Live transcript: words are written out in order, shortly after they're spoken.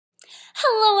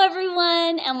Hello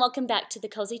everyone, and welcome back to the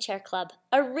Cozy Chair Club,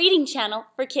 a reading channel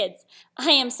for kids.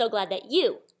 I am so glad that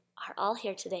you are all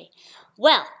here today.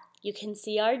 Well, you can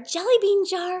see our jelly bean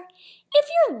jar. If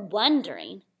you're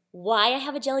wondering why I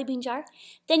have a jelly bean jar,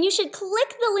 then you should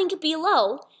click the link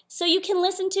below so you can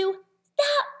listen to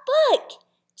that book.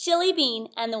 Jelly Bean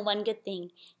and the One Good Thing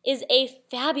is a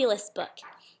fabulous book.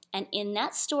 And in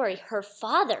that story, her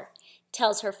father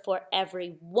tells her for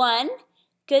every one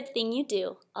good thing you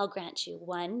do, I'll grant you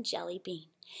one jelly bean.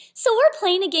 So we're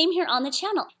playing a game here on the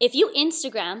channel. If you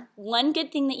Instagram one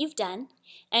good thing that you've done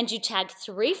and you tag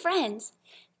 3 friends,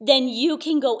 then you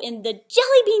can go in the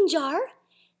jelly bean jar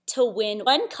to win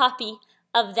 1 copy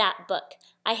of that book.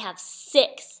 I have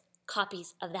 6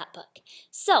 copies of that book.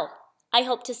 So I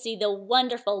hope to see the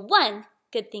wonderful 1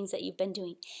 good things that you've been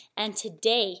doing. And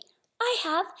today I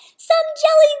have some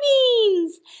jelly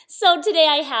beans. So today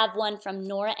I have one from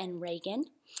Nora and Reagan.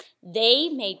 They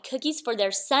made cookies for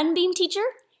their Sunbeam teacher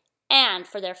and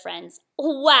for their friends.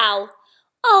 Wow,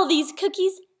 all these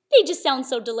cookies, they just sound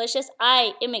so delicious.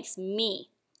 It makes me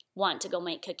want to go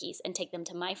make cookies and take them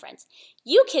to my friends.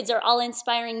 You kids are all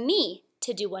inspiring me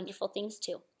to do wonderful things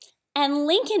too. And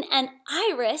Lincoln and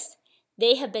Iris,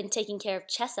 they have been taking care of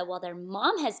Chessa while their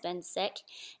mom has been sick,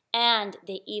 and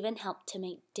they even helped to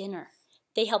make dinner.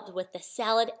 They helped with the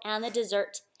salad and the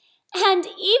dessert, and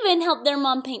even helped their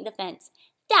mom paint the fence.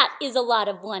 That is a lot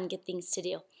of one good things to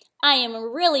do. I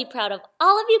am really proud of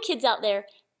all of you kids out there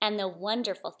and the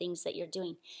wonderful things that you're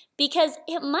doing, because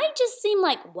it might just seem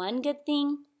like one good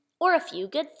thing or a few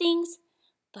good things,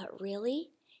 but really,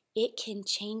 it can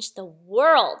change the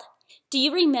world. Do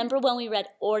you remember when we read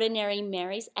Ordinary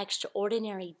Mary's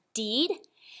Extraordinary Deed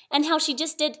and how she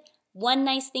just did one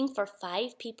nice thing for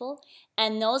 5 people,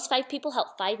 and those 5 people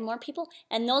helped 5 more people,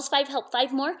 and those 5 helped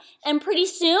 5 more, and pretty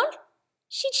soon,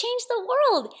 she changed the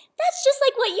world. That's just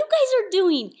like what you guys are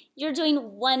doing. You're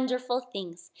doing wonderful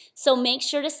things. So make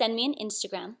sure to send me an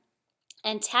Instagram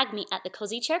and tag me at the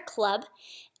Cozy Chair Club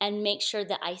and make sure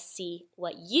that I see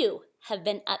what you have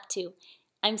been up to.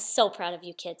 I'm so proud of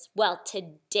you kids. Well,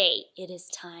 today it is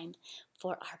time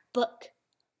for our book.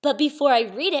 But before I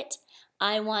read it,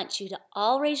 I want you to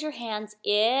all raise your hands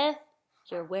if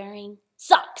you're wearing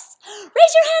socks. Raise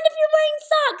your hand if you're wearing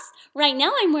socks. Right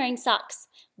now I'm wearing socks.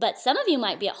 But some of you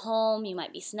might be at home, you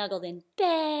might be snuggled in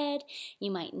bed, you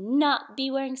might not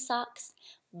be wearing socks.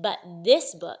 But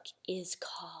this book is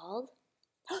called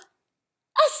A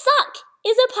Sock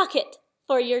is a Pocket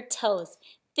for Your Toes.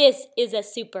 This is a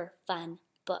super fun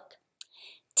book.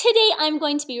 Today I'm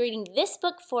going to be reading this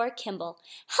book for Kimball.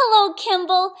 Hello,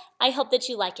 Kimball. I hope that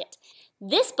you like it.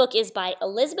 This book is by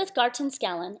Elizabeth Garton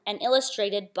Scanlon and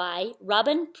illustrated by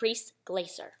Robin Priest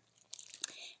Glaser.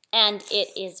 And it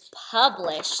is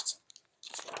published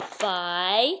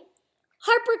by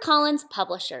HarperCollins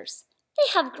Publishers.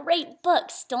 They have great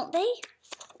books, don't they?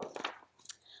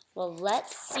 Well,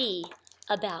 let's see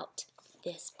about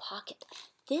this pocket.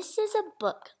 This is a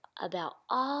book about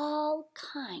all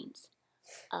kinds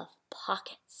of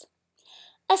pockets.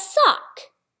 A sock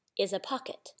is a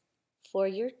pocket for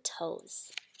your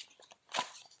toes.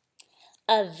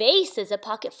 A vase is a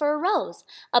pocket for a rose.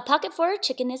 A pocket for a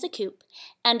chicken is a coop.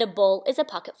 And a bowl is a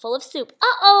pocket full of soup.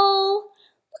 Uh-oh!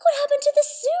 Look what happened to the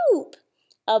soup.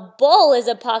 A bowl is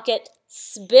a pocket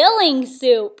spilling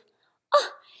soup.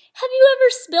 Oh, have you ever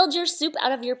spilled your soup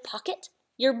out of your pocket?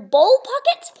 Your bowl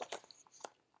pocket?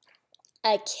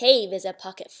 A cave is a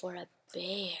pocket for a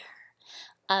bear.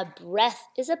 A breath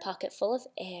is a pocket full of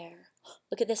air.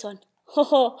 Look at this one.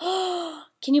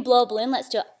 Can you blow a balloon? Let's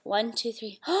do it. 1, 2,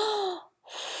 3.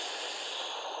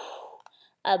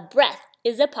 A breath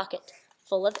is a pocket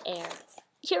full of air.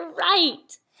 You're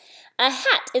right. A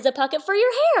hat is a pocket for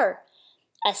your hair.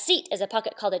 A seat is a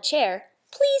pocket called a chair.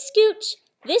 Please scooch.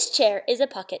 This chair is a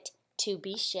pocket to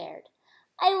be shared.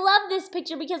 I love this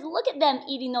picture because look at them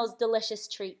eating those delicious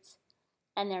treats.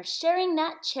 And they're sharing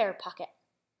that chair pocket.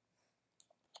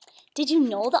 Did you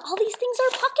know that all these things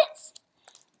are pockets?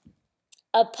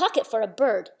 A pocket for a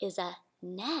bird is a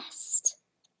nest.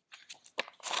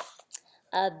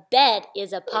 A bed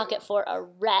is a pocket for a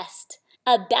rest.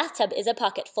 A bathtub is a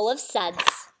pocket full of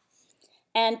suds.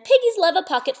 And piggies love a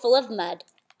pocket full of mud.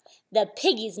 The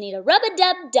piggies need a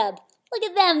rub-a-dub-dub. Look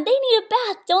at them, they need a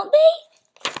bath, don't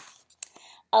they?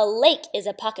 A lake is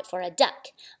a pocket for a duck.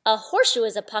 A horseshoe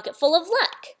is a pocket full of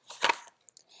luck.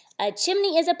 A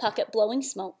chimney is a pocket blowing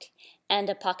smoke. And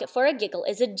a pocket for a giggle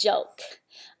is a joke.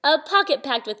 A pocket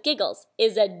packed with giggles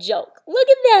is a joke. Look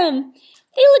at them.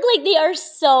 They look like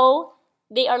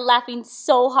they are laughing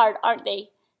so hard, aren't they?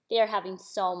 They are having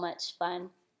so much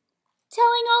fun.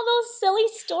 Telling all those silly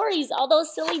stories, all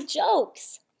those silly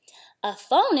jokes. A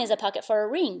phone is a pocket for a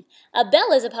ring. A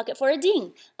bell is a pocket for a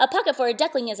ding. A pocket for a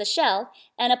duckling is a shell,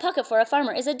 and a pocket for a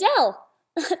farmer is a dell.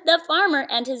 The farmer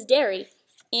and his dairy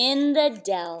in the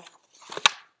dell.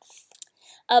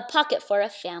 A pocket for a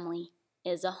family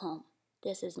is a home.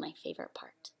 This is my favorite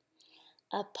part.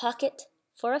 A pocket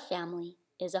for a family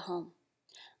is a home.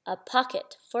 A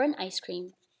pocket for an ice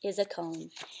cream is a cone.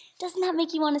 Doesn't that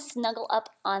make you want to snuggle up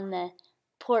on the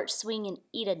porch swing and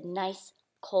eat a nice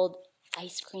cold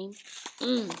ice cream?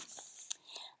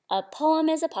 A poem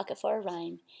is a pocket for a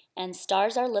rhyme, and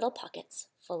stars are little pockets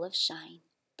full of shine.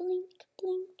 Blink,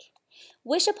 blink.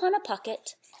 Wish upon a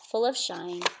pocket full of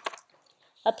shine.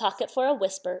 A pocket for a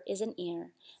whisper is an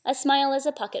ear. A smile is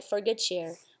a pocket for good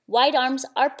cheer. Wide arms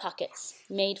are pockets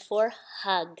made for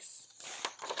hugs.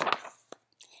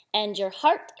 And your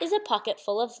heart is a pocket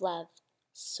full of love.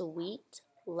 Sweet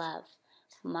love.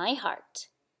 My heart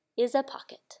is a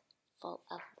pocket full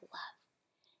of love.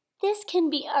 This can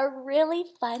be a really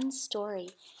fun story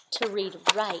to read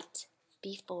right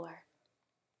before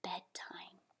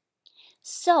bedtime.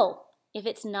 So, if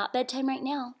it's not bedtime right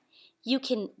now, you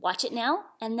can watch it now,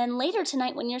 and then later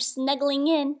tonight when you're snuggling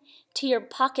in to your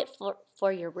pocket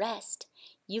for your rest,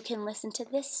 you can listen to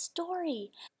this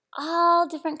story. All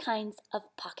different kinds of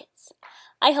pockets.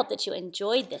 I hope that you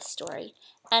enjoyed this story,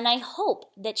 and I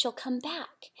hope that you'll come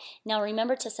back. Now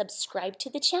remember to subscribe to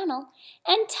the channel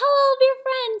and tell all of your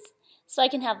friends so I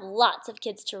can have lots of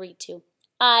kids to read to.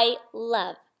 I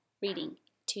love reading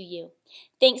to you.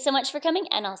 Thanks so much for coming,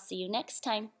 and I'll see you next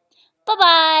time.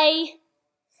 Bye-bye.